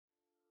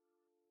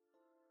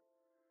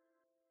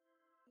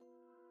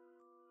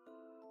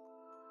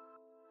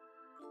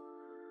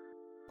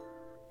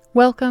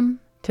Welcome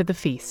to The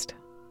Feast.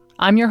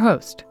 I'm your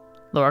host,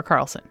 Laura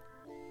Carlson.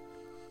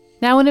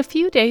 Now, in a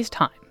few days'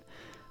 time,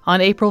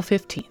 on April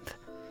 15th,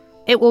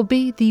 it will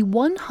be the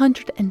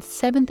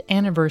 107th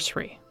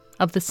anniversary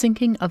of the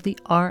sinking of the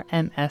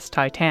RMS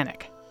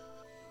Titanic.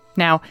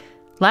 Now,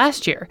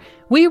 last year,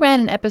 we ran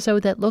an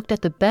episode that looked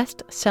at the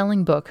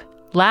best-selling book,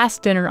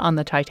 Last Dinner on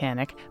the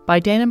Titanic, by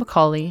Dana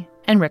Macaulay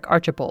and Rick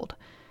Archibald,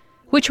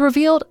 which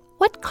revealed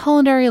what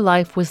culinary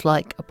life was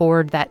like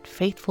aboard that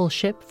faithful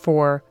ship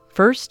for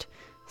first,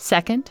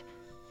 second,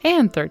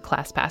 and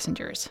third-class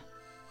passengers.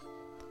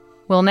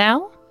 Well,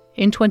 now,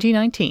 in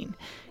 2019,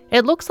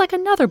 it looks like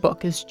another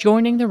book is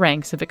joining the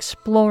ranks of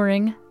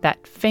exploring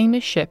that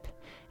famous ship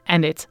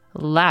and its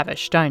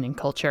lavish dining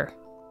culture.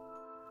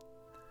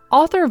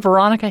 Author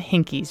Veronica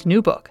Hinkey's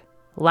new book,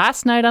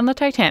 Last Night on the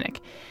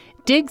Titanic,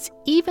 digs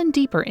even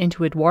deeper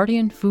into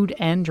Edwardian food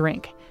and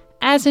drink,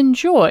 as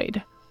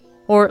enjoyed,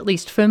 or at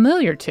least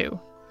familiar to,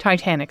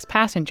 Titanic's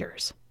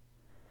passengers.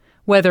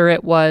 Whether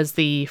it was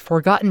the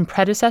forgotten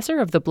predecessor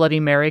of the Bloody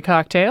Mary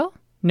cocktail,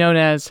 known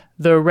as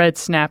the Red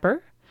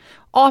Snapper,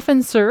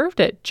 often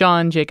served at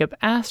John Jacob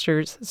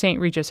Astor's St.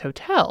 Regis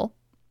Hotel,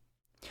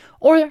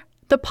 or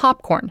the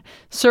popcorn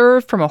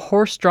served from a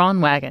horse-drawn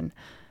wagon,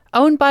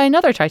 owned by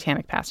another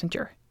Titanic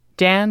passenger,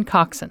 Dan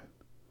Coxon.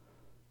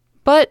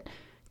 But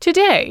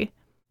today,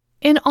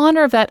 in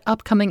honor of that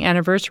upcoming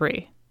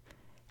anniversary,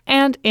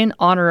 and in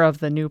honor of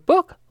the new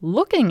book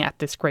looking at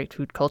this great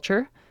food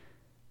culture,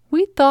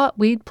 we thought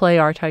we'd play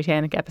our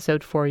Titanic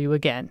episode for you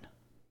again.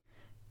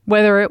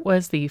 Whether it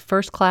was the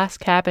first-class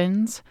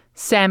cabin's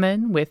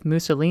salmon with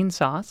mousseline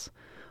sauce,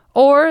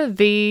 or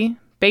the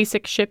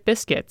basic ship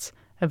biscuits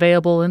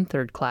available in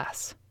third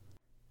class.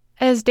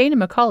 As Dana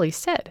Macaulay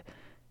said,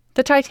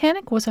 the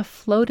Titanic was a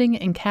floating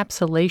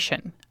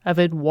encapsulation of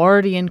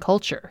Edwardian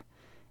culture,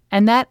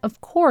 and that,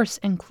 of course,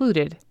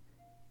 included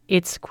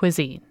its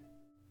cuisine.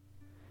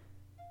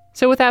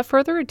 So without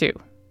further ado,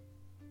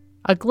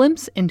 a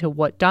glimpse into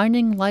what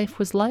dining life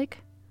was like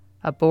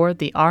aboard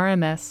the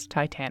RMS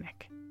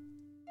Titanic.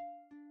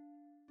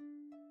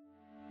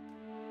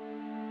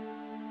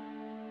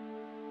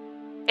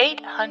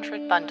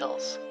 "800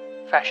 bundles,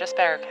 fresh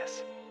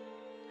asparagus.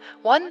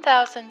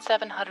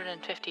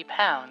 1,750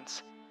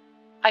 pounds,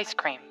 ice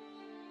cream.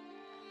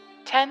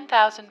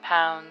 10,000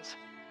 pounds,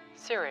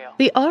 cereal."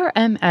 The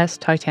RMS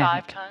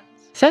Titanic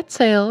set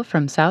sail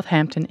from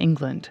Southampton,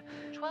 England,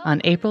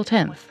 on April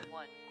 10th,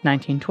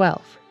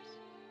 1912.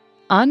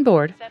 On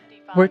board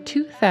were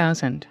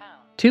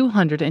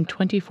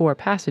 2,224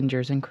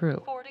 passengers and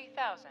crew.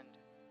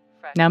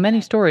 Now, many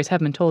stories have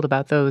been told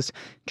about those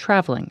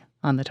traveling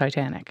on the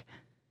Titanic.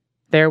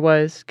 There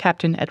was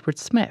Captain Edward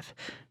Smith,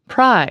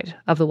 pride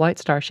of the White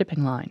Star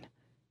Shipping Line,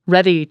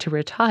 ready to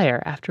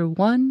retire after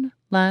one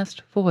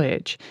last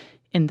voyage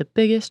in the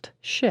biggest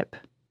ship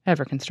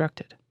ever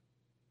constructed.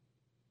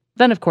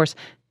 Then, of course,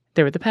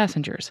 there were the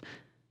passengers,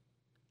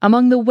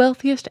 among the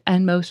wealthiest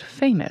and most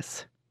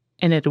famous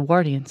in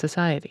Edwardian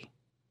society.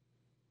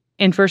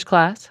 In first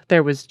class,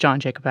 there was John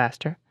Jacob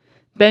Astor,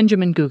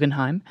 Benjamin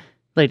Guggenheim,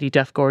 Lady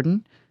Duff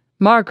Gordon,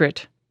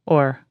 Margaret,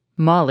 or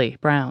Molly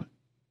Brown.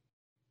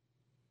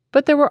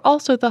 But there were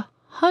also the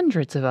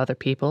hundreds of other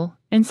people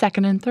in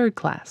second and third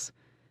class,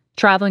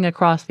 traveling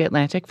across the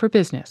Atlantic for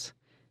business,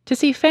 to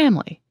see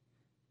family,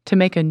 to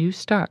make a new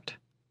start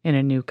in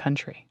a new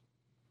country.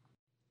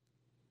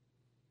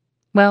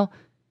 Well,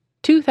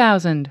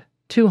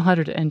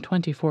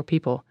 2,224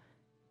 people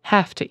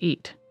have to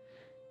eat.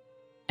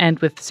 And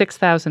with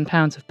 6,000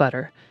 pounds of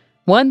butter,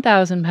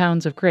 1,000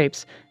 pounds of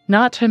grapes,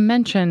 not to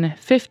mention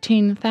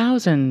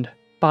 15,000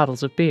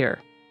 bottles of beer,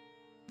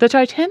 the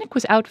Titanic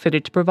was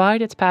outfitted to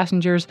provide its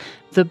passengers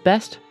the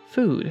best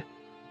food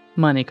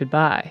money could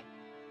buy,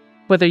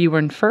 whether you were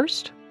in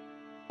first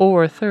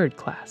or third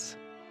class.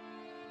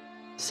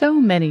 So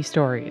many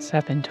stories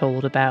have been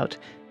told about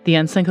the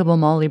Unsinkable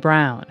Molly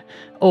Brown,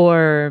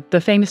 or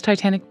the famous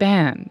Titanic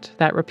band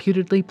that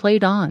reputedly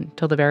played on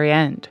till the very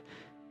end,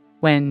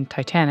 when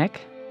Titanic,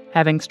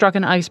 having struck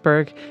an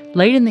iceberg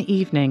late in the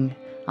evening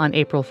on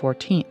April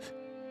 14th,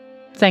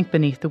 sank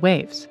beneath the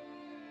waves,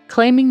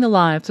 claiming the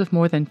lives of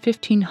more than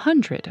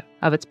 1,500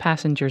 of its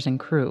passengers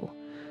and crew,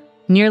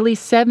 nearly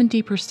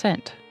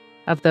 70%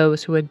 of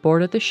those who had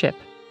boarded the ship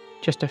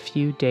just a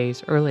few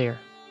days earlier.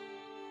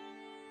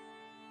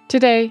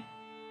 Today,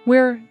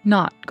 we're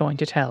not going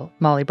to tell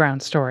Molly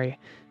Brown's story,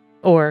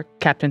 or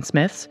Captain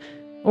Smith's,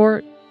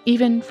 or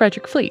even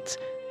Frederick Fleet's,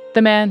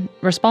 the man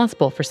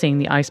responsible for seeing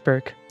the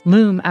iceberg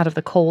loom out of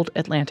the cold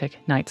Atlantic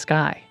night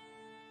sky.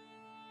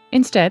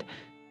 Instead,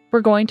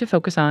 we're going to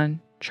focus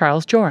on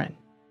Charles Joran,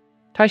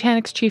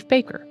 Titanic's chief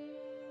baker,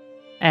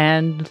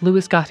 and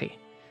Louis Gotti,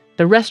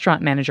 the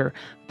restaurant manager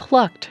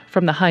plucked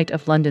from the height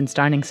of London's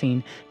dining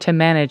scene to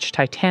manage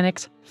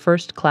Titanic's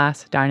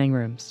first-class dining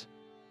rooms.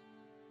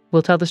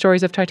 We'll tell the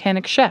stories of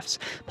Titanic chefs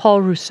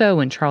Paul Rousseau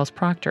and Charles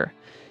Proctor,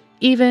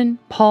 even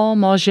Paul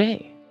Mauger,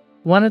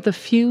 one of the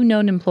few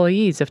known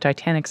employees of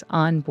Titanic's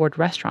on-board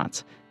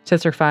restaurants to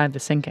survive the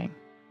sinking.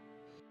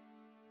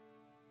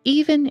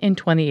 Even in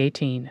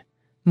 2018,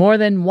 More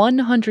than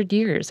 100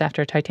 years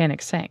after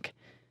Titanic sank,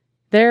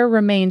 there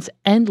remains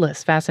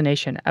endless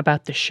fascination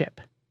about the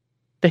ship.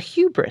 The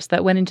hubris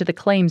that went into the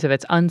claims of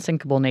its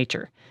unsinkable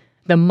nature,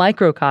 the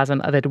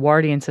microcosm of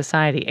Edwardian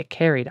society it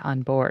carried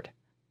on board.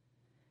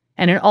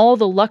 And in all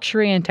the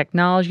luxury and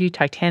technology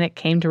Titanic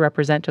came to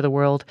represent to the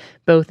world,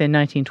 both in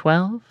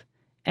 1912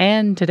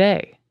 and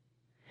today,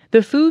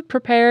 the food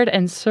prepared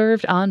and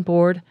served on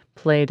board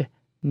played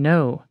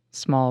no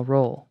small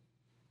role.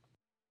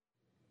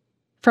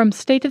 From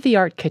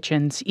state-of-the-art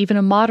kitchens even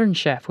a modern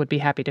chef would be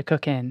happy to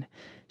cook in,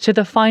 to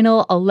the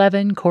final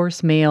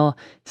 11-course meal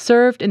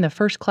served in the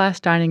first-class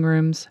dining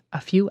rooms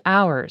a few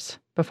hours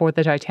before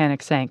the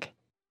Titanic sank.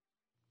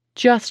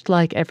 Just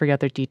like every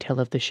other detail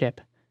of the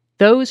ship,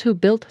 those who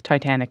built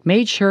Titanic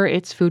made sure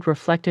its food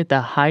reflected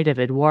the height of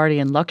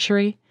Edwardian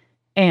luxury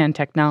and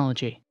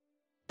technology.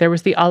 There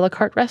was the a la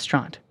carte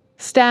restaurant,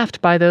 staffed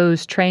by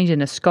those trained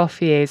in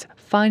Escoffier's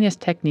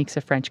finest techniques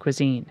of French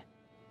cuisine.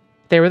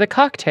 There were the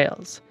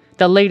cocktails,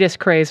 the latest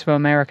craze from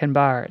American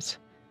bars.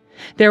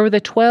 There were the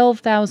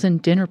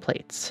 12,000 dinner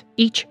plates,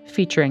 each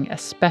featuring a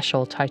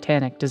special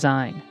Titanic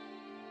design.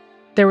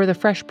 There were the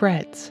fresh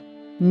breads,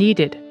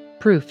 kneaded,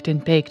 proofed,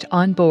 and baked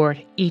on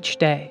board each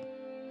day.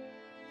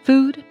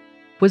 Food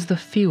was the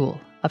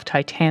fuel of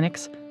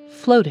Titanic's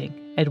floating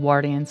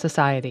Edwardian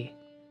society.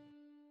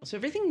 So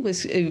everything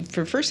was,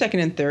 for first, second,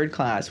 and third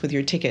class with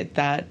your ticket,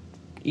 that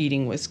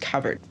eating was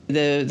covered.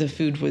 The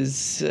food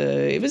was,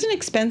 it was an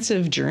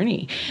expensive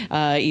journey,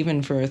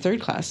 even for third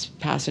class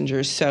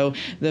passengers. So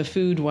the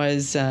food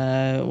was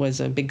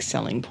a big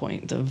selling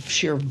point. The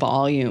sheer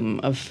volume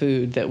of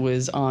food that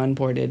was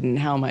onboarded and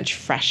how much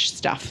fresh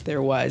stuff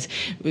there was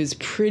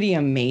pretty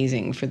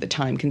amazing for the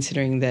time,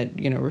 considering that,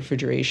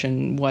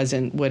 refrigeration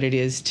wasn't what it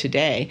is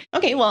today.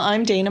 Okay, well,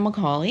 I'm Dana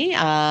McCauley.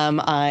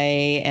 I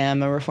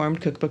am a reformed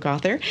cookbook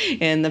author.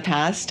 In the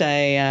past,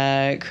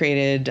 I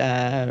created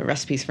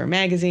recipes for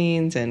magazines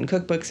and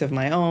cookbooks of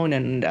my own,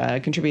 and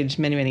contributed to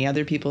many, many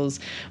other people's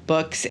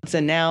books. So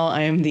now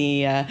I'm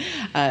the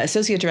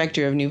Associate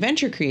Director of New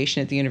Venture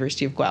Creation at the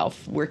University of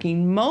Guelph,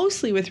 working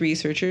mostly with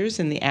researchers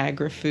in the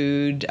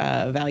agri-food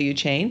value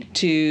chain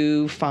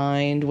to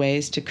find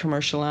ways to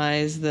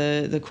commercialize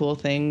the cool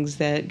things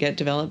that get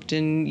developed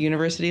in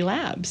university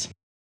labs.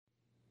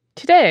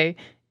 Today,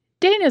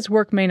 Dana's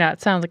work may not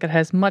sound like it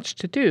has much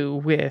to do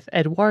with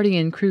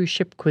Edwardian cruise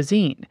ship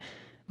cuisine,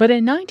 but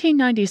in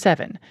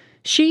 1997,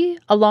 she,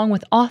 along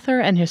with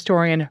author and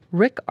historian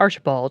Rick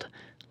Archibald,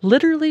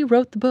 literally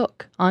wrote the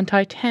book on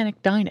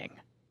Titanic dining,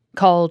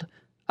 called,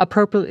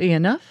 appropriately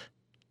enough,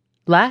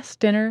 Last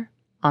Dinner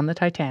on the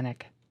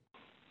Titanic.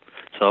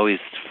 It's always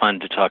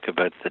fun to talk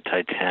about the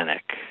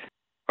Titanic,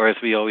 or as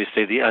we always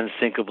say, the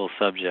unsinkable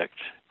subject.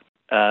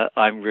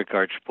 I'm Rick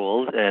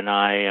Archibald, and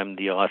I am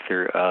the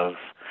author of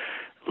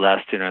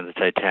Last Dinner on the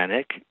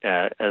Titanic,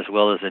 as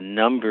well as a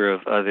number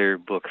of other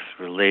books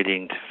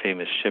relating to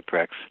famous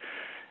shipwrecks.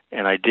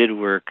 And I did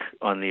work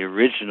on the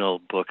original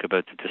book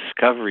about the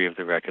discovery of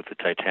the wreck of the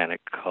Titanic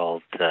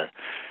called The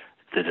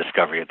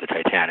Discovery of the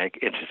Titanic,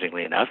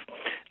 interestingly enough,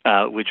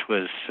 which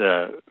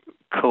I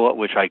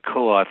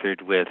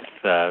co-authored with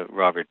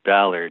Robert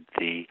Ballard,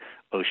 the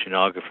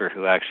oceanographer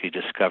who actually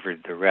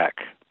discovered the wreck.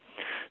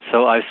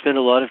 So I've spent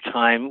a lot of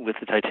time with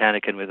the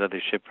Titanic and with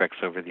other shipwrecks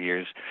over the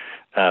years,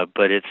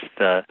 but it's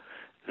the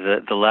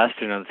Last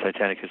Dinner on the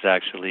Titanic is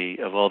actually,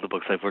 of all the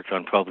books I've worked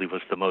on, probably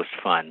was the most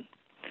fun,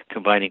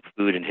 combining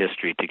food and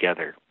history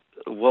together.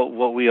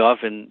 What we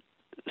often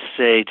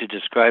say to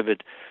describe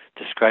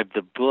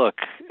the book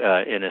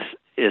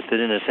is that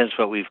in a sense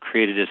what we've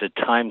created is a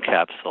time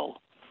capsule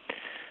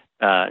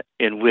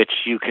in which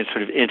you can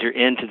sort of enter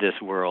into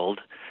this world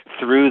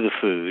through the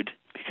food,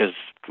 because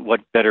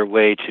what better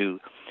way to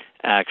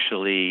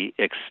actually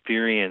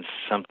experience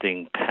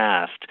something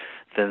past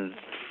than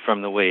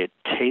from the way it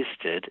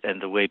tasted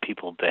and the way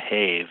people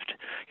behaved,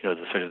 the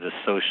sort of the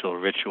social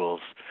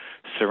rituals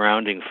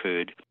surrounding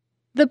food.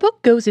 The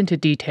book goes into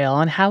detail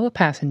on how a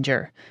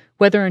passenger,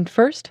 whether in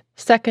first,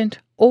 second,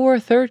 or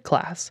third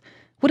class,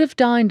 would have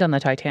dined on the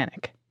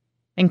Titanic,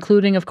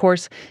 including, of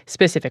course,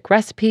 specific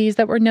recipes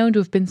that were known to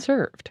have been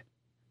served.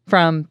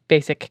 From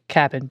basic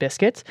cabin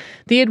biscuits,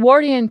 the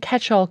Edwardian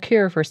catch-all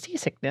cure for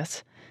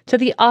seasickness, to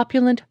the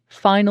opulent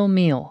final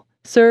meal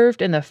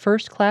served in the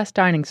first-class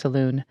dining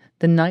saloon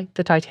the night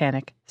the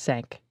Titanic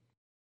sank.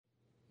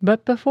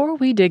 But before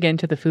we dig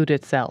into the food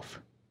itself,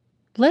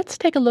 let's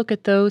take a look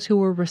at those who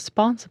were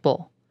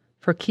responsible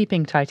for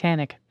keeping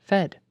Titanic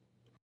fed.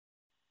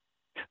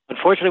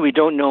 Unfortunately, we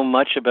don't know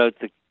much about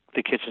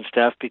the kitchen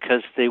staff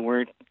because they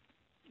weren't,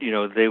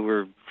 they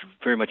were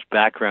very much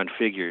background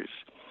figures.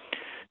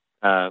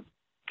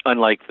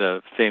 Unlike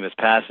the famous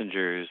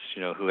passengers,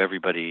 who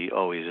everybody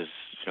always is,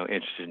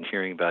 interested in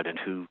hearing about, and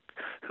who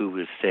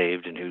was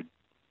saved and who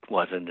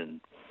wasn't,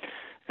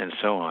 and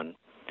so on.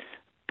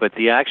 But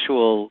the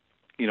actual,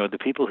 the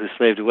people who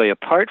slaved away,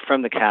 apart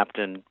from the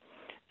captain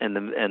and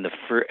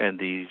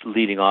the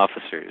leading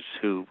officers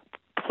who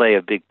play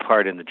a big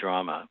part in the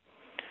drama,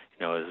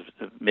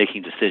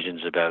 making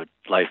decisions about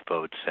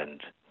lifeboats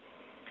and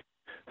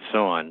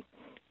so on.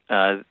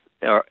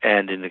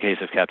 and in the case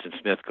of Captain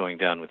Smith going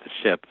down with the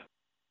ship,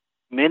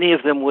 many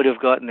of them would have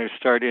gotten their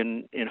start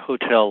in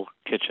hotel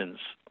kitchens.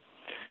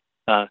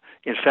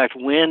 In fact,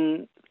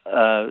 when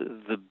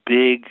the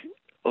big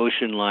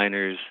ocean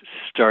liners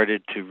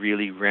started to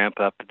really ramp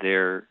up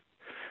their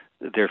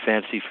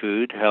fancy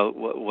food,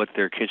 what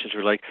their kitchens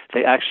were like,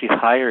 they actually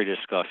hired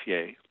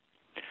Escoffier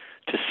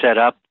to set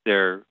up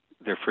their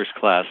first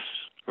class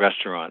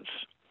restaurants,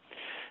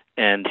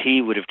 and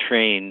he would have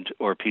trained,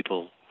 or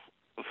people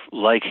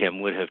like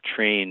him would have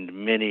trained,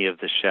 many of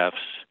the chefs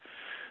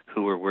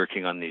who were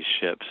working on these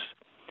ships.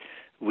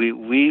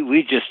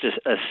 We just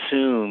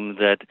assume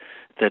that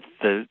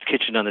the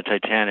kitchen on the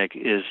Titanic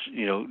is,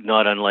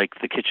 not unlike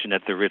the kitchen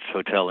at the Ritz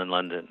Hotel in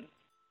London,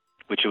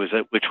 which was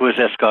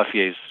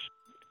Escoffier's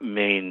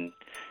main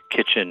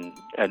kitchen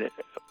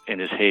in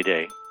his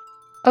heyday.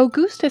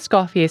 Auguste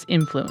Escoffier's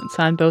influence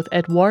on both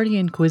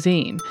Edwardian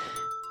cuisine,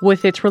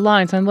 with its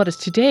reliance on what is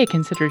today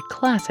considered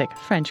classic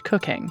French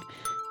cooking,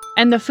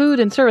 and the food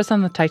and service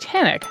on the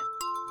Titanic,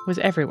 was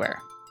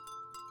everywhere.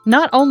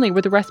 Not only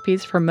were the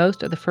recipes for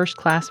most of the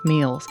first-class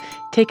meals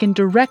taken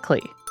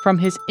directly from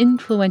his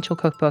influential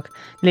cookbook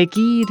Le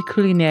Guide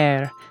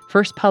Culinaire,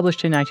 first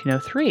published in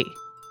 1903,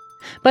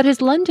 but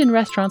his London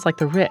restaurants like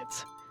the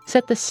Ritz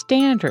set the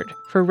standard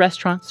for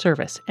restaurant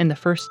service in the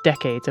first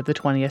decades of the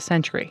 20th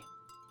century,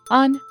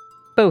 on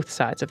both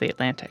sides of the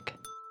Atlantic.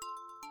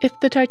 If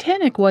the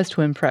Titanic was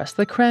to impress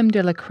the creme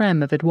de la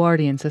creme of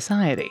Edwardian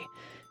society,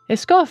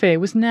 Escoffier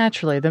was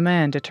naturally the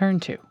man to turn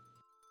to.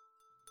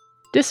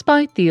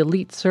 Despite the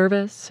elite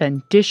service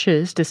and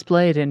dishes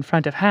displayed in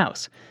front of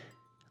house,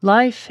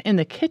 life in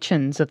the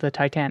kitchens of the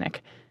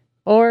Titanic,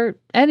 or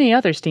any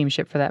other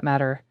steamship for that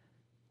matter,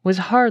 was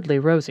hardly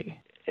rosy.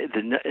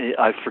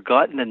 I've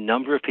forgotten the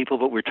number of people,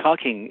 but we're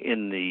talking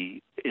in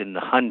the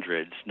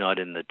hundreds, not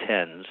in the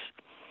tens.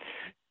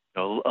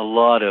 A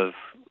lot of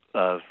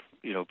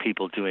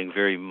people doing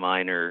very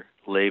minor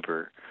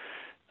labor.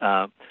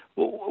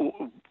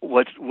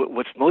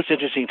 What's most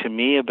interesting to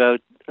me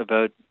about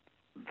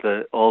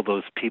all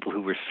those people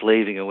who were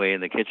slaving away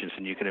in the kitchens,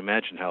 and you can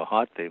imagine how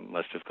hot they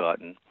must have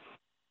gotten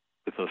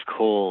with those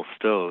coal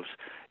stoves,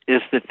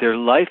 is that their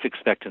life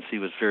expectancy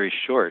was very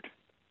short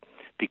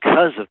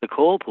because of the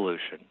coal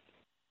pollution.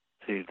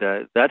 See,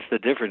 that's the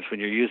difference when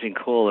you're using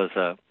coal as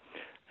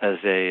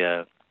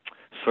a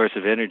source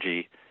of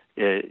energy.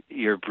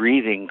 You're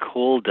breathing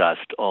coal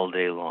dust all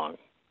day long.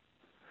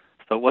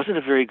 So it wasn't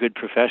a very good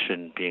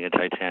profession being a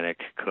Titanic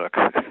cook.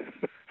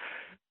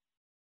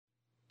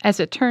 As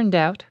it turned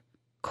out,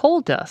 coal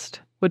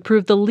dust would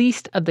prove the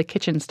least of the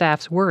kitchen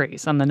staff's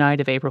worries on the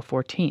night of April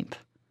 14th.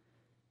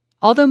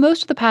 Although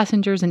most of the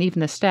passengers and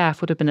even the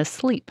staff would have been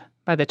asleep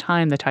by the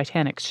time the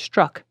Titanic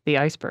struck the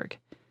iceberg,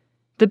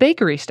 the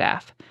bakery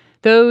staff,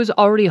 those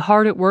already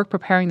hard at work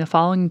preparing the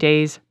following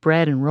day's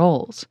bread and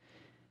rolls,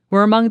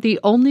 were among the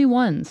only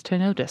ones to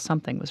notice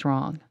something was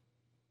wrong.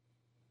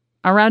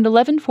 Around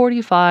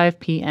 11:45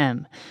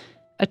 p.m.,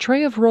 a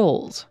tray of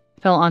rolls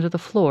fell onto the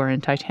floor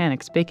in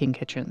Titanic's baking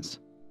kitchens.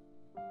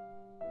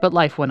 But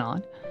life went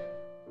on.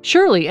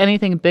 Surely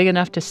anything big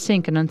enough to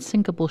sink an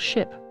unsinkable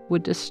ship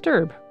would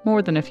disturb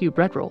more than a few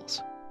bread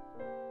rolls.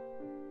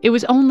 It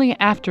was only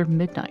after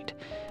midnight,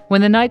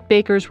 when the night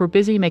bakers were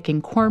busy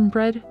making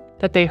cornbread,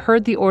 that they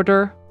heard the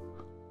order,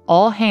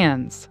 "All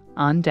hands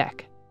on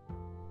deck."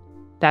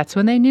 That's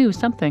when they knew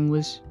something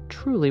was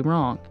truly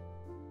wrong.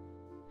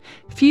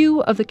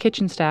 Few of the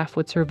kitchen staff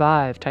would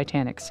survive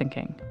Titanic's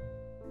sinking,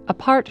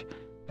 apart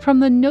from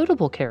the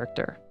notable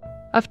character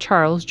of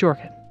Charles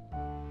Jorkin,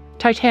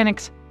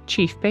 Titanic's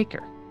chief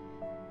baker.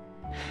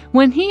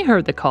 When he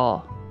heard the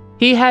call,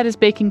 he had his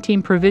baking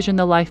team provision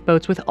the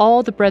lifeboats with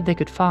all the bread they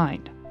could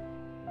find.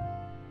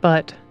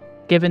 But,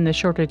 given the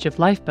shortage of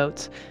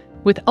lifeboats,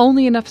 with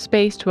only enough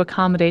space to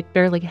accommodate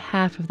barely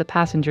half of the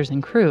passengers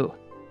and crew,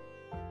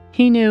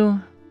 he knew,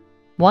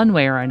 one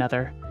way or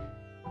another,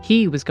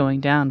 he was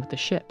going down with the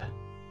ship.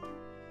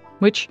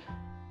 Which,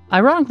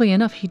 ironically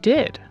enough, he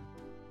did,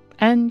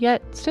 and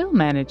yet still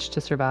managed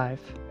to survive.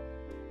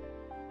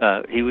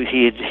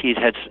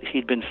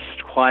 He'd been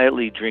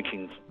quietly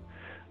drinking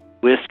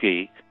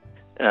whiskey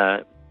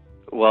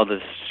while the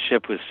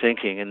ship was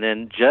sinking, and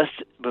then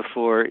just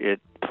before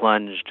it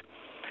plunged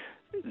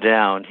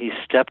down, he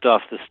stepped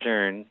off the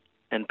stern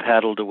and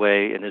paddled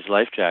away in his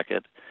life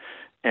jacket.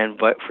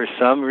 But for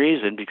some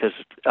reason, because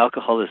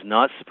alcohol is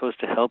not supposed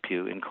to help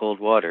you in cold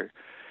water,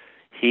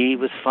 he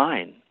was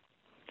fine.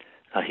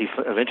 He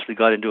eventually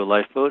got into a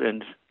lifeboat,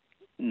 and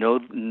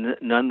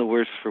none the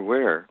worse for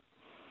wear.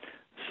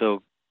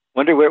 So,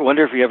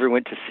 wonder if he ever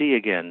went to sea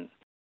again.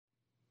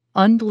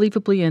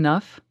 Unbelievably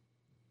enough,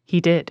 he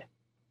did.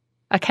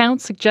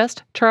 Accounts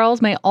suggest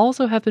Charles may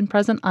also have been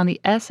present on the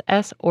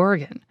SS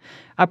Oregon,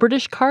 a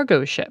British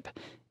cargo ship,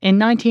 in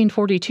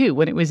 1942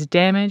 when it was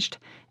damaged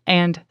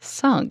and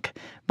sunk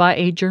by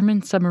a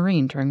German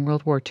submarine during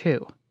World War II.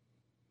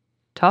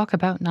 Talk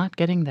about not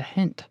getting the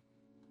hint.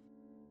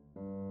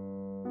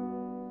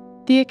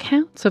 The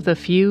accounts of the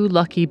few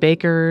lucky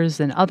bakers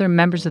and other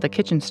members of the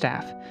kitchen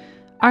staff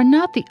are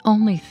not the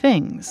only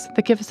things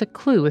that give us a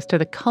clue as to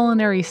the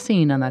culinary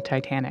scene on the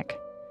Titanic.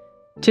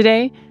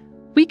 Today,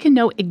 we can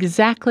know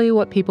exactly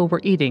what people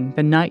were eating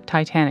the night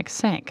Titanic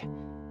sank,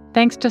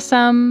 thanks to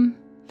some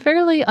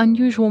fairly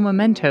unusual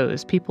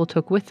mementos people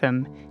took with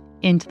them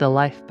into the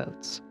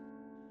lifeboats.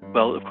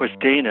 Well, of course,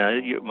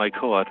 Dana, my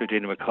co-author,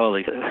 Dana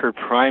McCauley, her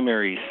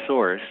primary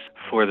source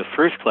for the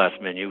first-class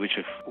menu, which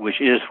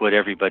is what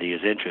everybody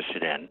is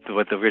interested in,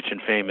 what the rich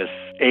and famous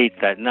ate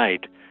that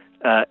night,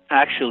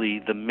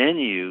 actually the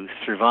menu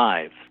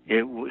survived.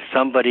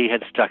 Somebody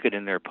had stuck it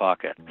in their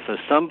pocket. So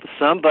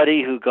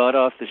somebody who got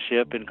off the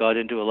ship and got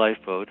into a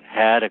lifeboat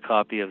had a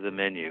copy of the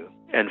menu.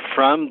 And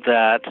from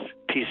that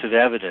piece of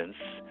evidence,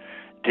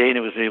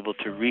 Dana was able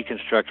to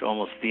reconstruct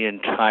almost the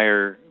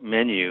entire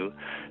menu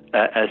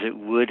as it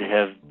would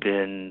have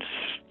been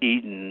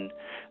eaten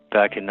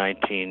back in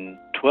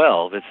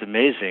 1912. It's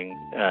amazing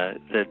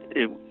that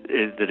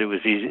it was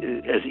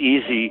as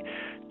easy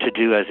to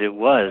do as it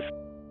was.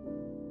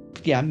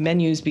 Yeah,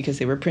 menus, because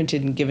they were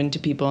printed and given to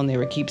people and they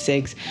were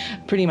keepsakes.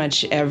 Pretty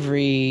much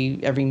every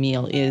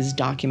meal is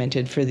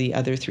documented for the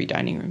other three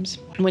dining rooms.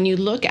 When you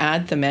look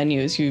at the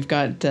menus, you've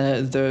got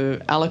the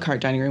a la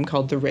carte dining room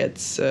called the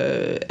Ritz,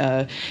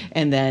 and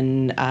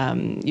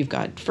then you've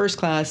got first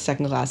class,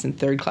 second class, and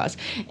third class.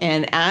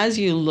 And as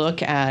you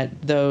look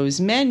at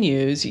those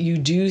menus, you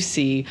do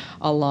see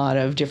a lot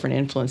of different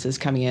influences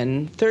coming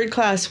in. Third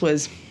class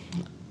was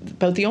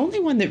about the only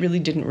one that really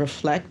didn't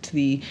reflect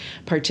the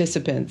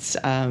participants,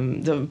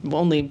 the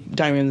only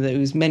dining room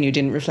whose menu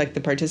didn't reflect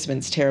the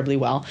participants terribly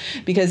well,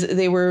 because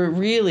they were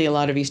really a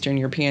lot of Eastern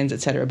Europeans,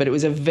 etc. But it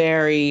was a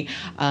very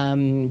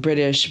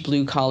British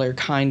blue-collar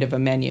kind of a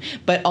menu.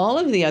 But all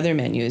of the other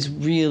menus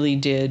really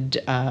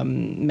did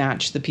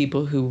match the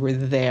people who were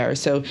there.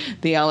 So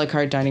the a la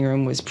carte dining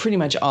room was pretty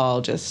much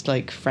all just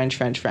like French.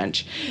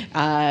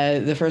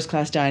 The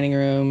first-class dining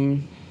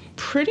room,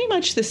 pretty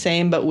much the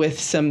same, but with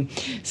some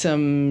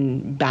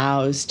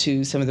bows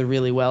to some of the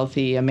really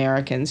wealthy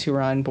Americans who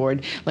were on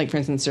board, like, for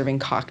instance, serving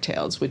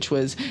cocktails, which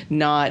was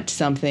not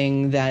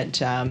something that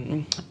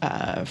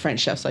French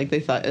chefs, like, they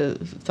thought,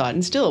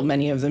 and still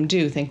many of them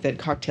do, think that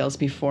cocktails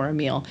before a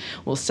meal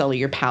will sully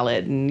your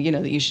palate and,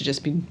 that you should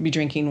just be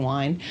drinking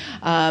wine.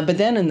 But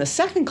then in the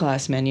second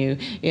class menu,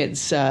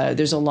 it's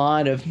there's a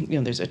lot of,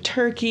 there's a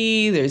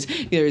turkey, there's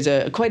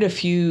quite a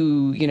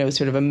few,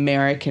 sort of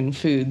American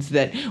foods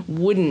that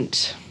wouldn't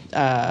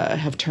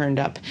have turned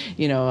up,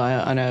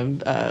 on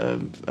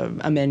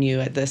a menu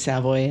at the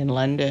Savoy in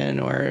London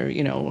or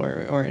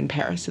in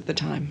Paris at the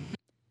time.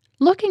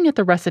 Looking at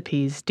the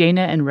recipes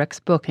Dana and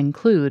Rick's book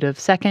include of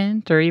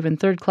second or even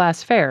third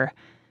class fare,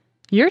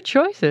 your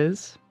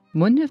choices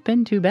wouldn't have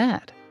been too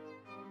bad.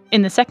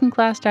 In the second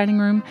class dining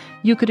room,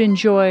 you could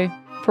enjoy,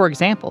 for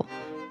example,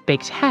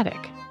 baked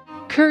haddock,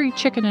 curry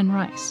chicken and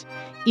rice,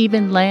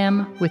 even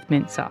lamb with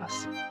mint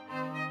sauce.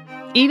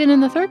 Even in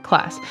the third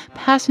class,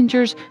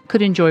 passengers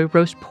could enjoy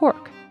roast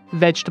pork,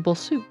 vegetable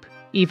soup,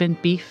 even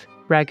beef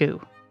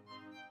ragu.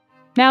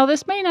 Now,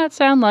 this may not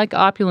sound like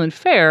opulent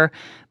fare,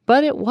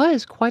 but it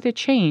was quite a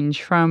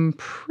change from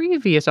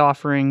previous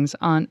offerings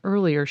on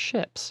earlier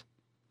ships.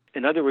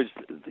 In other words,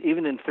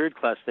 even in third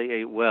class, they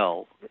ate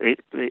well, ate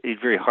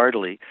very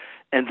heartily.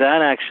 And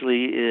that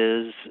actually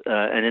is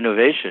an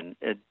innovation,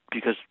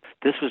 because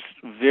this was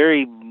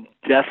very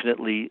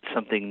definitely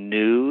something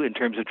new in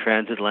terms of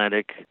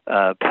transatlantic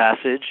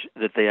passage,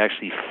 that they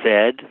actually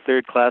fed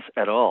third class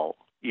at all.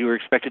 You were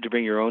expected to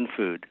bring your own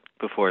food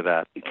before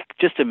that.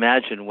 Just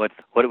imagine what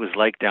it was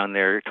like down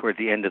there toward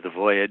the end of the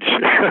voyage.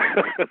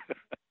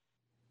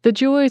 The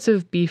joys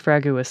of beef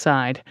ragu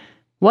aside,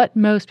 what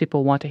most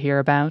people want to hear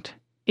about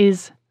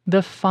is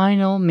the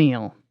final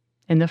meal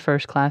in the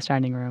first class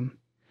dining room.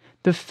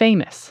 The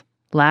famous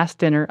last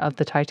dinner of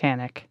the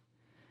Titanic.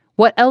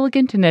 What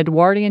elegant and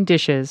Edwardian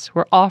dishes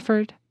were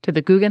offered to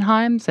the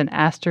Guggenheims and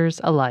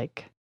Astors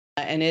alike.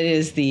 And it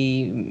is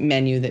the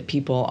menu that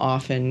people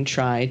often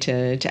try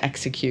to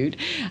execute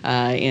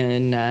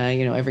in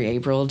every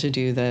April to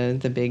do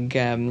the big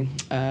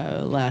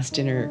last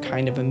dinner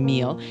kind of a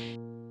meal.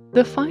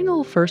 The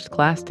final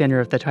first-class dinner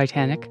of the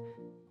Titanic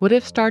would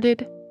have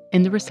started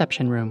in the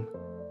reception room,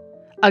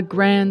 a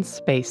grand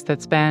space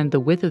that spanned the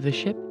width of the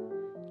ship,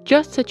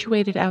 just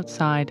situated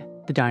outside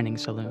the dining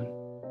saloon.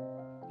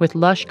 With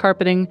lush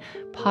carpeting,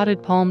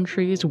 potted palm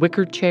trees,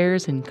 wicker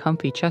chairs, and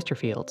comfy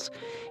Chesterfields,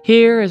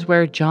 here is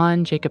where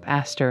John Jacob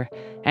Astor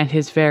and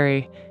his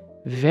very,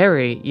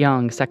 very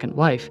young second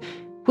wife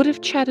would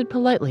have chatted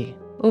politely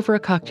over a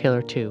cocktail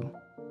or two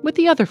with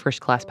the other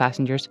first-class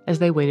passengers as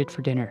they waited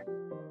for dinner.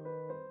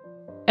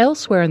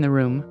 Elsewhere in the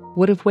room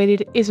would have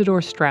waited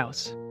Isidore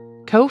Straus,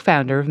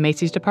 co-founder of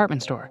Macy's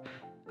department store,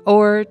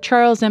 or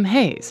Charles M.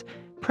 Hayes,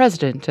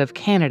 president of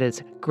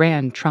Canada's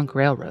Grand Trunk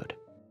Railroad.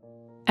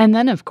 And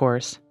then, of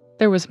course,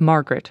 there was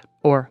Margaret,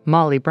 or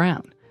Molly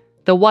Brown,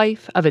 the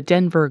wife of a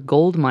Denver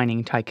gold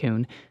mining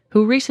tycoon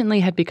who recently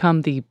had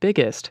become the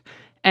biggest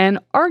and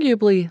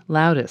arguably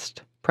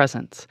loudest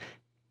presence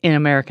in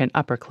American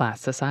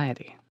upper-class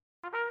society.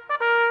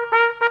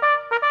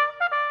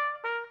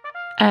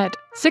 At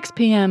 6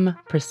 p.m.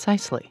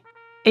 precisely,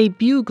 a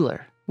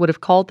bugler would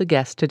have called the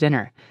guests to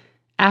dinner,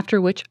 after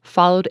which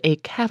followed a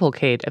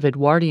cavalcade of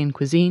Edwardian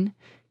cuisine,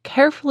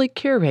 carefully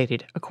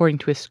curated according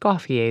to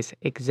Escoffier's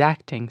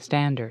exacting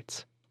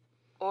standards.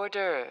 Hors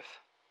d'oeuvre,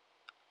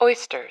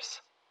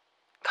 oysters,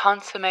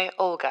 consommé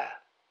Olga,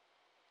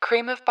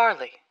 cream of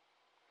barley,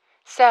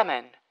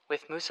 salmon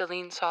with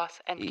mousseline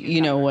sauce and cucumber.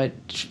 You know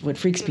what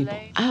freaks people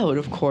out,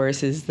 of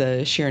course, is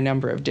the sheer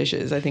number of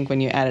dishes. I think when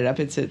you add it up,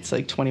 it's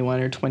like 21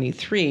 or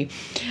 23.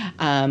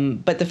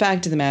 But the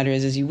fact of the matter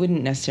is you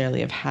wouldn't necessarily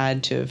have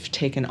had to have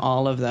taken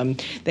all of them.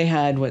 They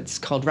had what's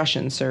called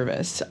Russian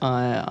service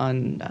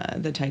on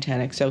the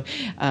Titanic. So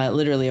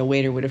literally a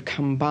waiter would have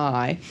come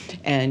by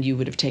and you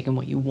would have taken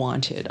what you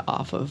wanted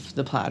off of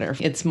the platter.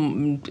 It's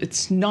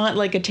not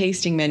like a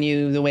tasting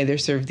menu the way they're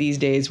served these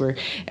days, where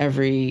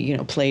every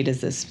plate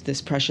is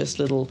this precious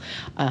little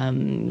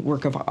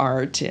work of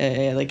art,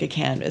 like a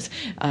canvas,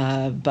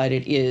 but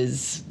it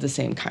is the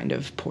same kind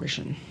of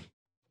portion.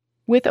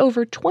 With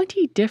over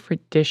 20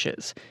 different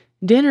dishes,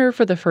 dinner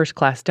for the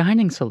first-class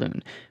dining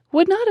saloon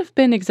would not have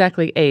been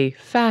exactly a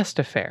fast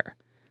affair,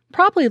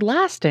 probably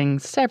lasting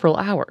several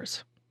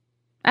hours.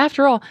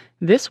 After all,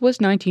 this was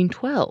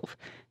 1912,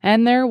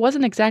 and there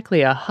wasn't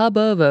exactly a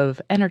hubbub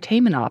of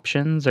entertainment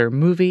options or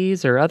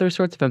movies or other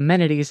sorts of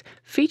amenities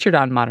featured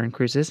on modern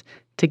cruises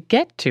to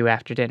get to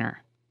after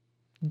dinner.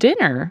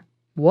 Dinner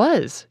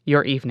was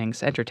your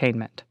evening's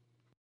entertainment.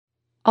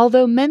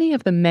 Although many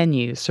of the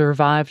menus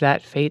survived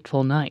that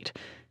fateful night,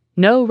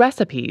 no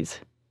recipes,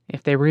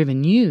 if they were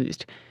even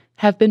used,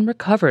 have been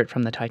recovered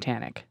from the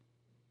Titanic.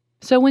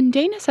 So when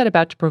Dana set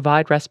about to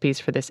provide recipes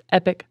for this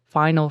epic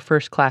final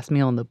first-class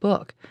meal in the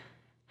book,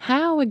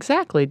 how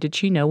exactly did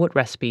she know what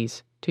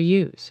recipes to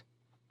use?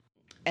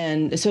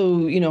 And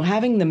so,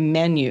 having the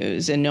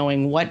menus and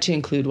knowing what to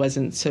include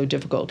wasn't so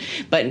difficult,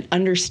 but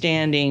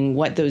understanding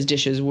what those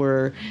dishes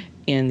were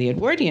in the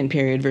Edwardian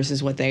period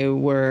versus what they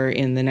were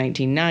in the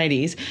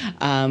 1990s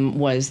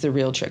was the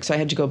real trick. So I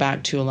had to go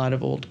back to a lot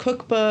of old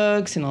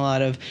cookbooks and a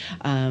lot of,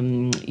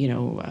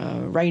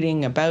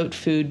 writing about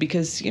food,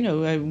 because,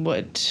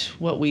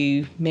 what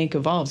we make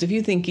evolves. If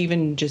you think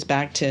even just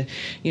back to,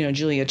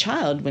 Julia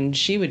Child, when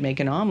she would make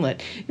an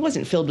omelet, it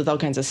wasn't filled with all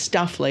kinds of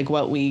stuff like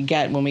what we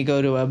get when we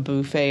go to a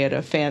buffet at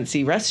a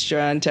fancy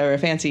restaurant or a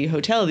fancy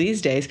hotel these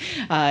days.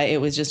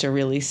 It was just a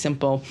really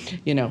simple,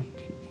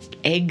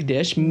 egg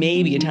dish,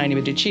 maybe a tiny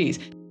bit of cheese.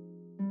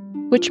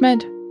 Which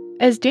meant,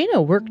 as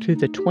Dana worked through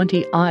the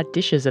 20-odd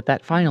dishes of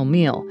that final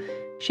meal,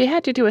 she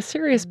had to do a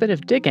serious bit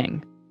of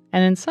digging,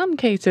 and in some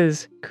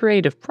cases,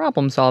 creative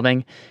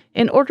problem-solving,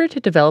 in order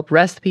to develop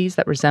recipes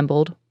that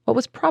resembled what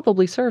was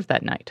probably served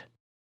that night.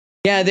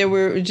 Yeah, there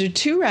were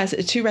two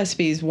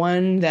recipes.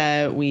 One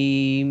that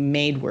we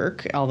made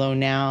work, although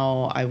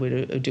now I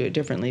would do it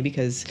differently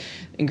because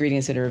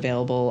ingredients that are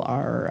available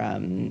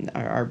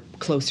are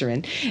closer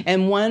in,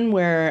 and one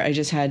where I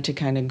just had to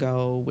kind of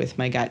go with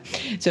my gut.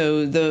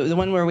 So the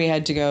one where we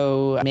had to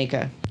go make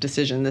a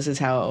decision, this is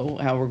how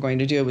we're going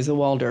to do it, was the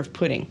Waldorf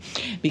pudding,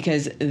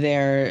 because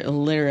they're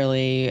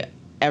literally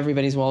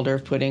everybody's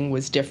Waldorf pudding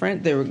was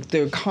different.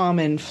 Their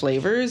common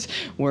flavors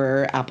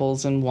were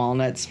apples and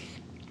walnuts.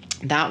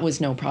 That was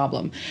no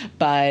problem.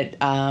 But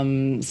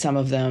some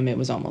of them, it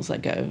was almost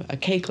like a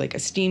cake, like a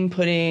steam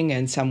pudding,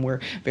 and some were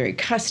very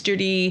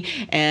custardy,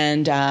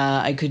 and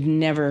I could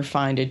never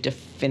find a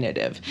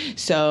definitive.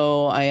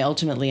 So I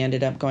ultimately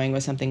ended up going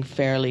with something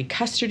fairly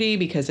custardy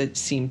because it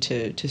seemed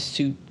to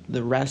suit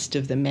the rest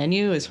of the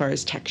menu as far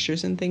as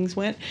textures and things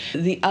went.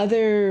 The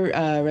other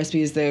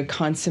recipe is the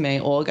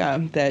consommé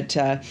Olga that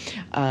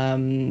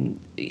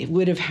it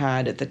would have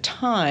had at the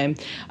time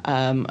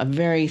a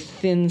very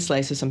thin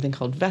slice of something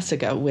called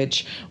vesica,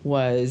 which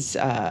was,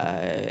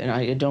 and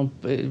I don't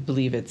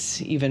believe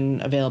it's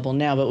even available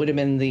now, but would have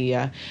been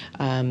the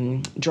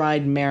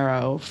dried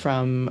marrow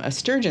from a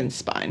sturgeon's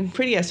spine,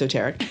 pretty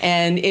esoteric.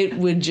 And it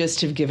would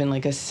just have given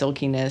like a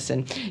silkiness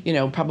and,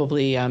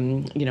 probably,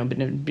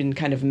 been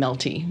kind of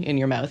melty in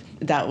your mouth.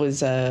 That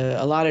was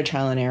a lot of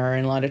trial and error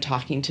and a lot of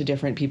talking to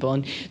different people.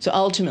 And so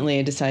ultimately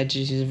I decided to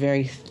use a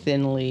very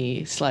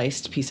thinly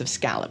sliced piece of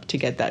scallop to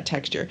get that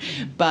texture.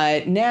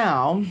 But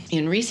now,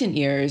 in recent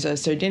years, a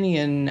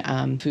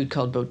Sardinian food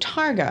called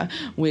botarga,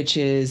 which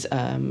is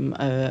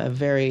a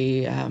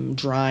very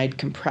dried,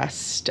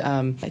 compressed,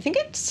 I think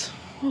it's,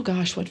 oh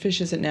gosh, what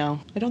fish is it now?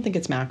 I don't think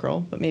it's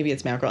mackerel, but maybe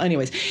it's mackerel.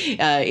 Anyways,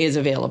 is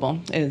available.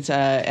 It's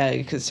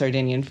because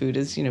Sardinian food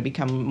has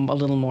become a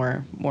little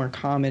more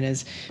common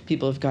as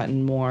people have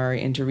gotten more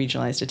into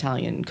regionalized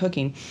Italian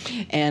cooking,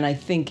 and I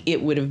think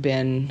it would have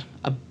been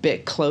a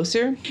bit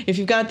closer. If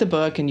you've got the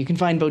book and you can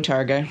find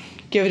botarga,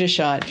 give it a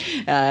shot,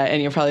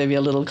 and you'll probably be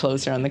a little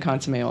closer on the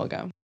consommé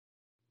Olga.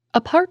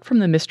 Apart from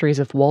the mysteries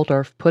of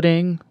Waldorf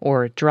pudding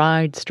or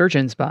dried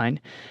sturgeon spine,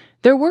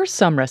 there were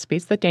some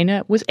recipes that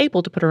Dana was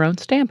able to put her own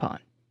stamp on,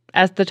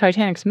 as the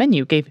Titanic's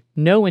menu gave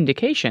no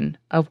indication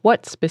of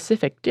what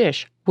specific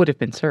dish would have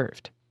been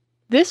served.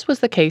 This was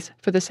the case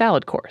for the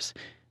salad course,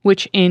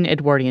 which in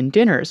Edwardian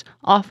dinners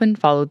often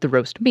followed the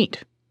roast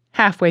meat,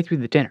 halfway through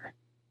the dinner.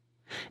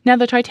 Now,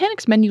 the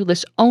Titanic's menu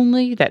lists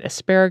only that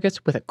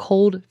asparagus with a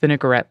cold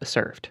vinaigrette was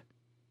served.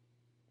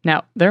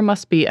 Now, there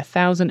must be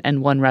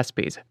 1,001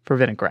 recipes for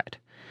vinaigrette,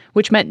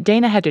 which meant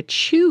Dana had to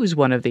choose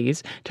one of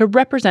these to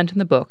represent in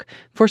the book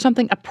for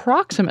something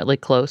approximately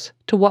close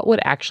to what would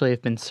actually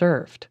have been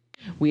served.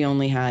 We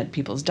only had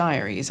people's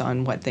diaries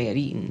on what they had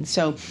eaten.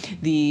 So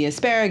the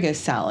asparagus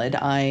salad,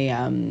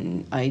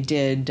 I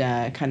did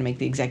kind of make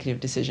the executive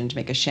decision to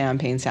make a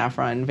champagne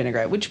saffron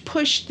vinaigrette, which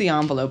pushed the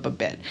envelope a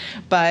bit.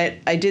 But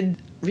I did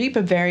reap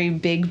a very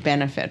big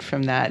benefit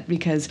from that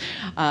because,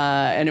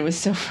 and it was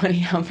so funny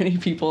how many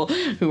people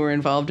who were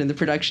involved in the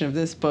production of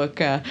this book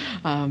got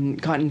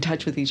in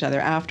touch with each other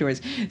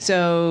afterwards.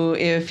 So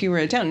if you were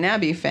a Downton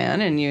Abbey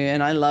fan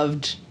and I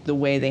loved the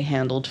way they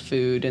handled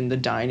food and the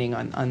dining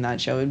on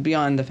that show,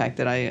 beyond the fact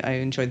that I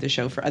enjoyed the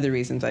show for other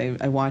reasons.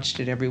 I watched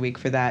it every week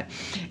for that.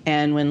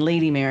 And when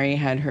Lady Mary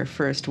had her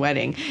first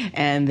wedding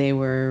and they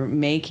were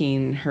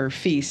making her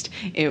feast,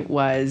 it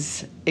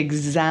was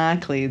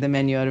exactly the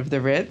menu out of the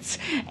Ritz.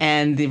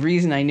 And the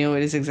reason I knew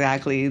it is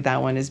exactly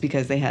that one is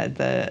because they had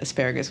the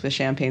asparagus with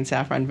champagne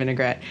saffron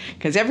vinaigrette,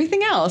 because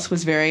everything else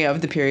was very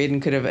of the period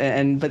and could have,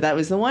 but that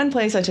was the one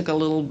place I took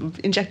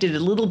injected a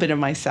little bit of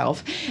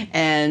myself.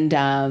 And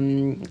I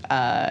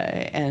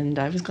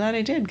was glad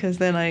I did, because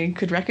then I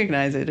could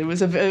recognize it. It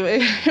was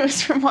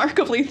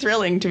remarkably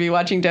thrilling to be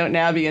watching Downton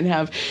Abbey and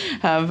have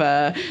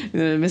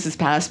Mrs.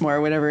 Passmore,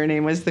 whatever her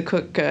name was, the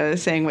cook,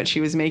 saying what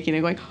she was making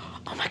and going,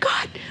 oh my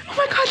God,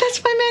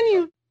 that's my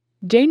menu.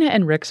 Dana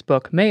and Rick's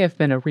book may have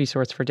been a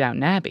resource for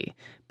Downton Abbey,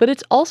 but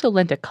it's also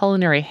lent a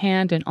culinary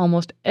hand in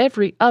almost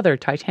every other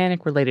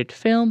Titanic-related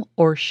film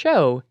or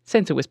show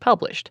since it was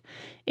published,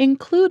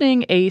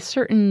 including a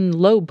certain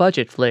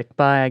low-budget flick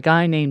by a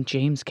guy named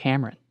James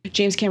Cameron.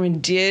 James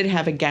Cameron did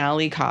have a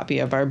galley copy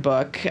of our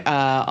book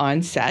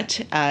on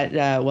set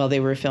while they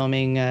were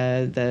filming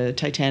the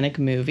Titanic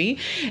movie.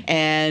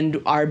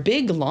 And our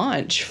big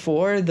launch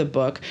for the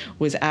book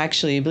was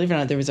actually, believe it or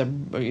not,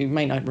 you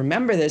might not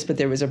remember this, but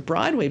there was a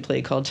Broadway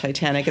play called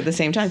Titanic at the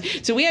same time.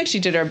 So we actually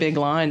did our big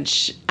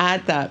launch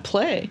at that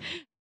play.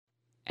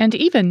 And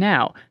even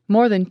now,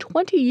 more than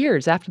 20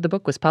 years after the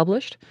book was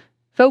published,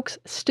 folks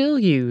still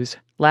use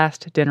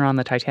Last Dinner on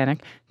the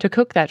Titanic to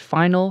cook that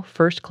final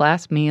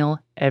first-class meal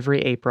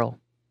every April.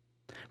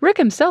 Rick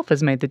himself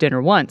has made the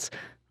dinner once,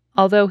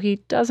 although he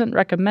doesn't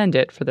recommend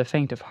it for the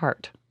faint of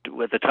heart.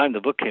 At the time the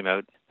book came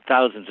out,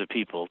 thousands of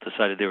people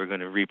decided they were going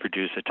to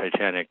reproduce a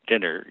Titanic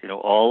dinner,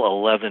 all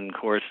 11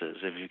 courses,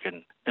 if you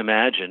can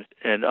imagine.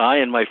 And I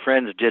and my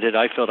friends did it.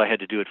 I felt I had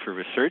to do it for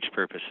research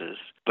purposes.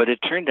 But it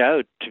turned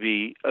out to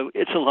be,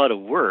 it's a lot of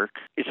work.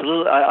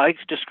 I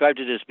described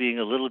it as being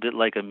a little bit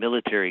like a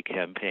military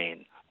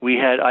campaign.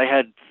 I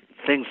had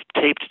things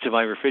taped to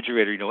my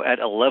refrigerator, at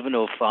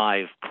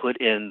 11:05, put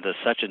in the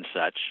such and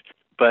such.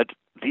 But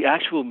the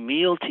actual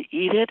meal to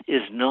eat it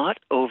is not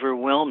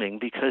overwhelming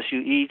because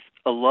you eat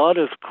a lot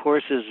of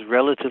courses,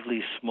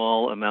 relatively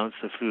small amounts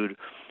of food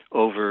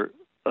over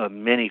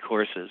many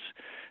courses,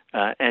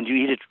 and you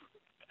eat it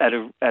at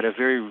a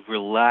very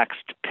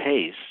relaxed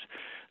pace.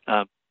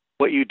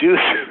 What you do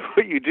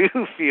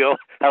feel,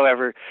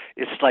 however,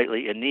 is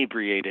slightly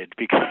inebriated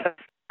because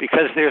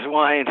there's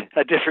wine,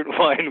 a different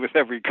wine with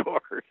every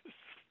course.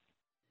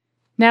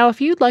 Now,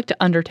 if you'd like to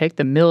undertake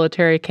the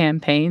military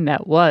campaign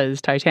that was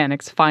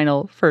Titanic's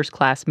final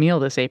first-class meal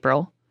this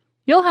April,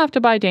 you'll have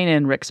to buy Dana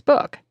and Rick's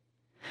book.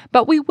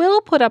 But we will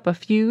put up a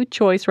few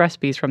choice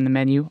recipes from the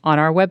menu on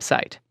our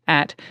website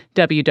at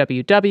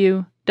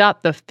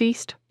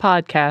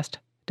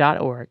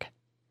www.thefeastpodcast.org.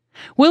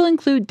 We'll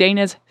include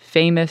Dana's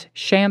famous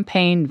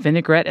champagne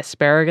vinaigrette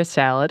asparagus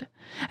salad,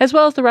 as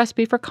well as the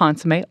recipe for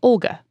consommé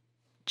Olga,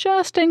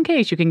 just in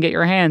case you can get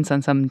your hands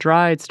on some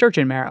dried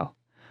sturgeon marrow.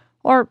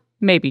 Or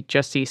maybe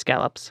just sea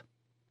scallops.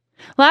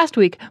 Last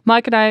week,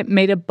 Mike and I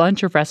made a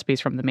bunch of recipes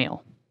from the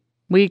meal.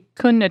 We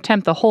couldn't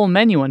attempt the whole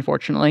menu,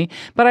 unfortunately,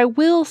 but I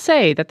will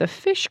say that the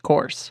fish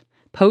course,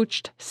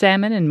 poached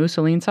salmon and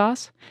mousseline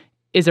sauce,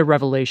 is a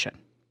revelation.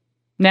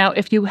 Now,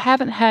 if you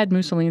haven't had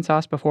mousseline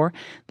sauce before,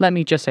 let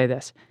me just say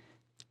this.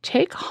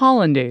 Take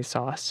hollandaise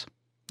sauce,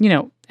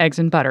 eggs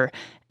and butter,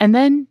 and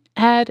then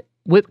add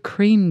whipped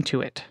cream to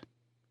it.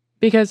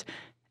 Because,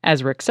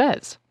 as Rick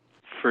says,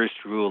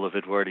 first rule of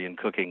Edwardian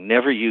cooking,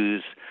 never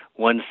use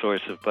one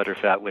source of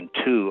butterfat when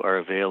two are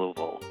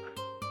available.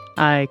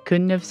 I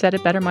couldn't have said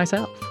it better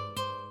myself.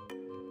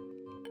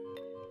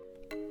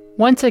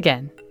 Once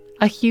again,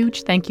 a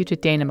huge thank you to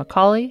Dana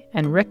McCauley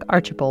and Rick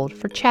Archibald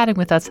for chatting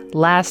with us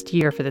last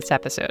year for this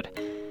episode.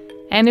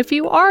 And if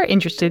you are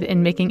interested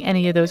in making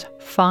any of those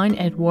fine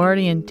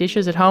Edwardian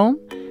dishes at home,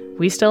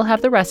 we still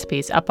have the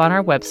recipes up on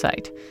our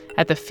website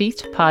at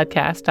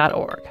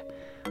thefeastpodcast.org.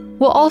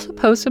 We'll also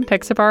post some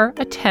pics of our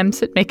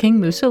attempts at making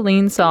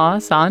mousseline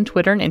sauce on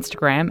Twitter and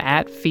Instagram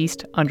at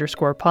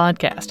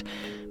feast_podcast.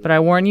 But I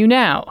warn you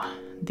now,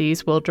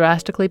 these will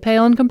drastically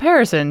pale in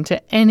comparison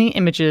to any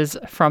images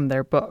from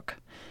their book.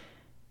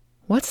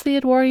 What's the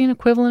Edwardian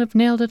equivalent of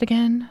nailed it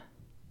again?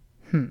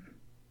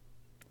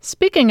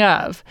 Speaking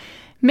of,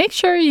 Make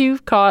sure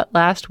you've caught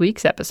last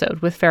week's episode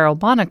with Pharaoh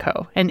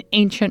Monaco and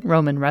ancient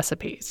Roman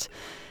recipes.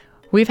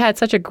 We've had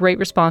such a great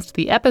response to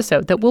the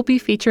episode that we'll be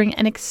featuring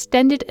an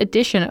extended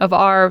edition of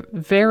our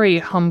very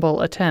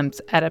humble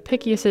attempts at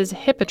Apicius's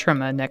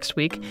Hippotrema next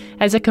week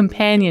as a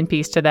companion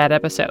piece to that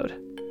episode.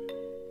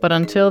 But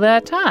until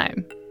that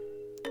time,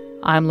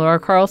 I'm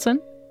Laura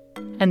Carlson,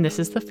 and this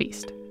is The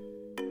Feast.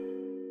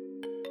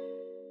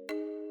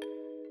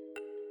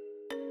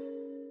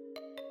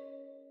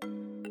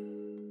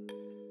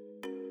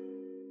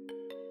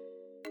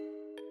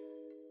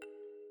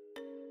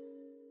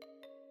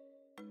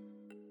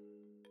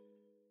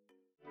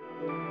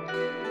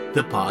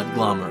 The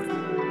Podglomerate,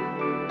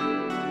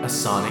 a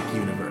sonic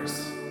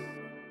universe.